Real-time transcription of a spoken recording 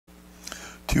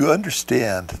To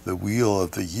understand the wheel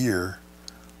of the year,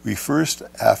 we first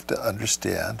have to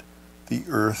understand the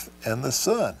earth and the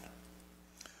sun.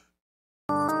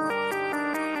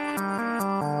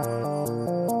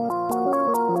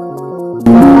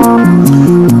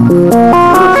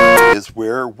 Earth is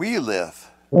where we live.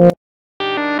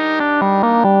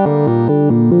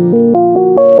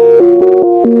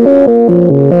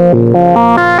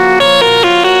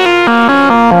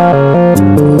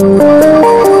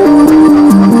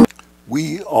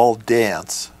 We all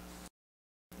dance.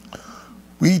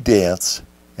 We dance,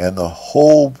 and the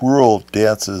whole world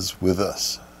dances with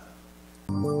us.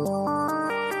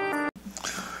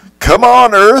 Come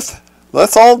on, Earth,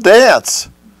 let's all dance.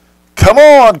 Come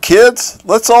on, kids,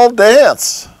 let's all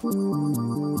dance.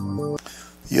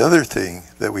 The other thing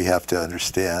that we have to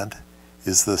understand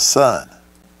is the sun.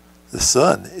 The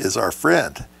sun is our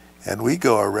friend, and we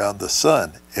go around the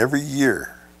sun every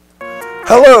year.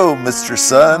 Hello, Mr.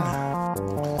 Sun.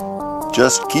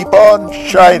 Just keep on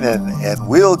shining and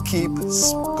we'll keep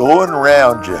going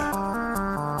around you.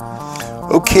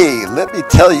 Okay, let me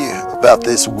tell you about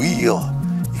this wheel.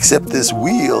 Except this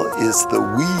wheel is the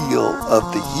wheel of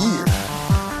the year.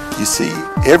 You see,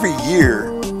 every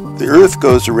year the earth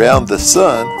goes around the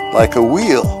sun like a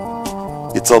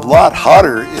wheel. It's a lot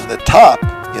hotter in the top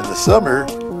in the summer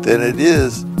than it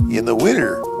is in the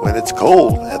winter when it's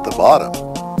cold at the bottom.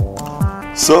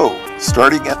 So,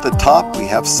 starting at the top we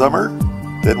have summer,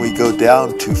 then we go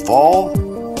down to fall,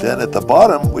 then at the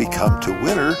bottom we come to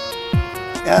winter,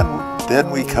 and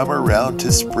then we come around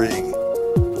to spring,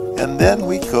 and then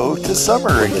we go to summer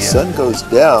again. When the sun goes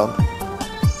down,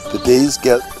 the days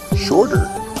get shorter,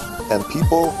 and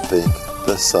people think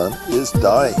the sun is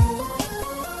dying.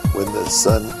 When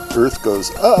the earth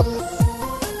goes up,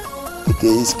 the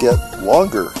days get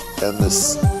longer, and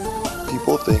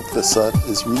people think the sun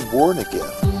is reborn again.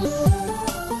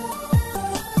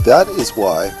 That is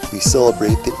why we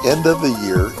celebrate the end of the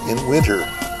year in winter,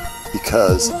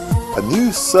 because a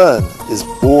new sun is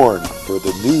born for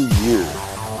the new year.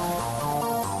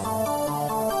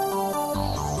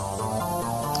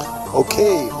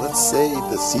 Okay, let's say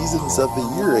the seasons of the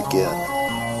year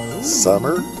again.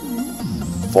 Summer,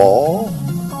 fall,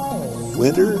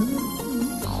 winter,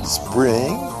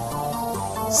 spring,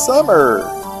 summer.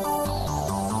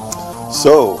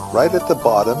 So, right at the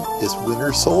bottom is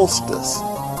winter solstice.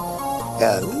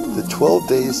 And the 12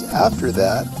 days after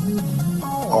that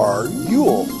are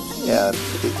Yule, and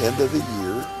the end of the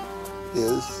year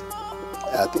is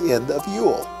at the end of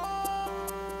Yule.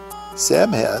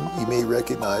 Samhain, you may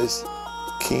recognize,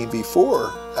 came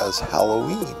before as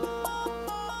Halloween.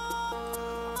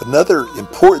 Another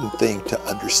important thing to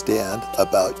understand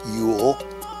about Yule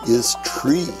is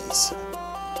trees.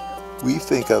 We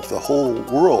think of the whole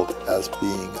world as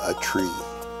being a tree.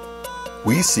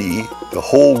 We see the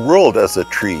whole world as a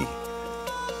tree.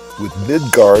 With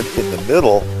Midgard in the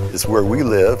middle is where we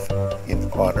live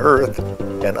on Earth,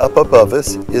 and up above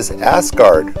us is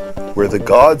Asgard, where the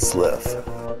gods live.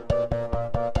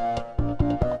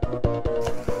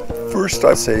 First,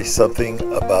 I'll say something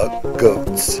about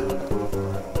goats.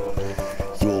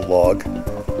 Yule log.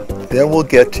 Then we'll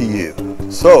get to you.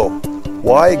 So,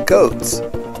 why goats?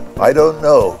 I don't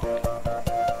know.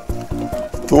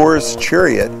 Thor's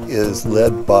chariot is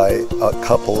led by a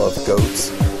couple of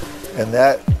goats, and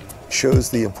that shows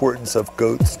the importance of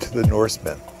goats to the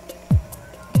Norsemen.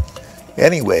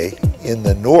 Anyway, in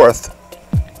the north,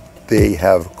 they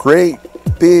have great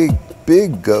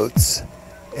big goats,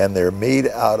 and they're made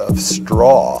out of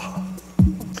straw.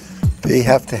 They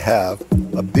have to have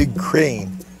a big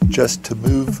crane just to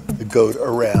move the goat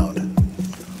around.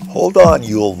 Hold on,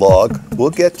 Yule log, we'll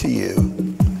get to you.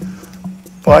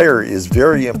 Fire is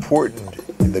very important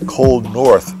in the cold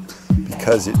north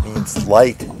because it means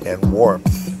light and warmth.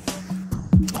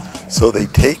 So they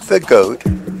take the goat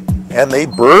and they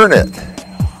burn it.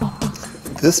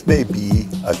 This may be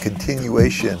a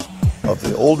continuation of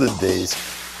the olden days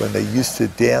when they used to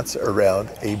dance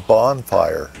around a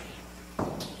bonfire.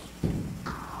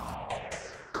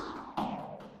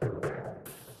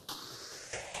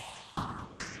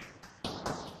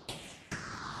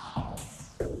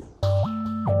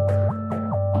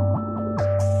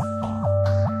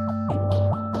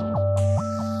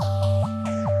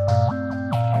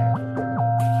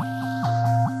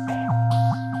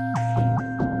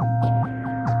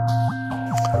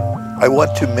 I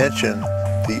want to mention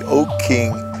the Oak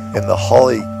King and the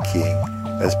Holly King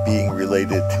as being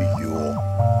related to Yule.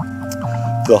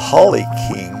 The Holly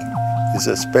King is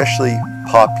especially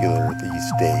popular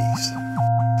these days.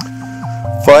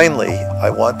 Finally,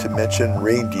 I want to mention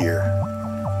reindeer.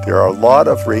 There are a lot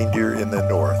of reindeer in the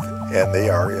north, and they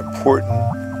are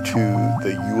important to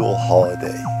the Yule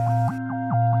holiday.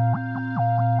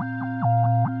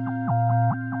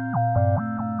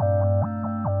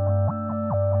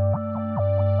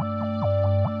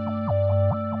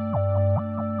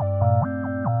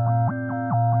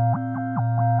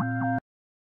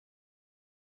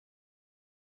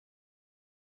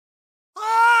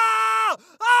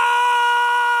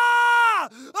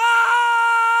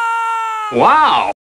 Wow!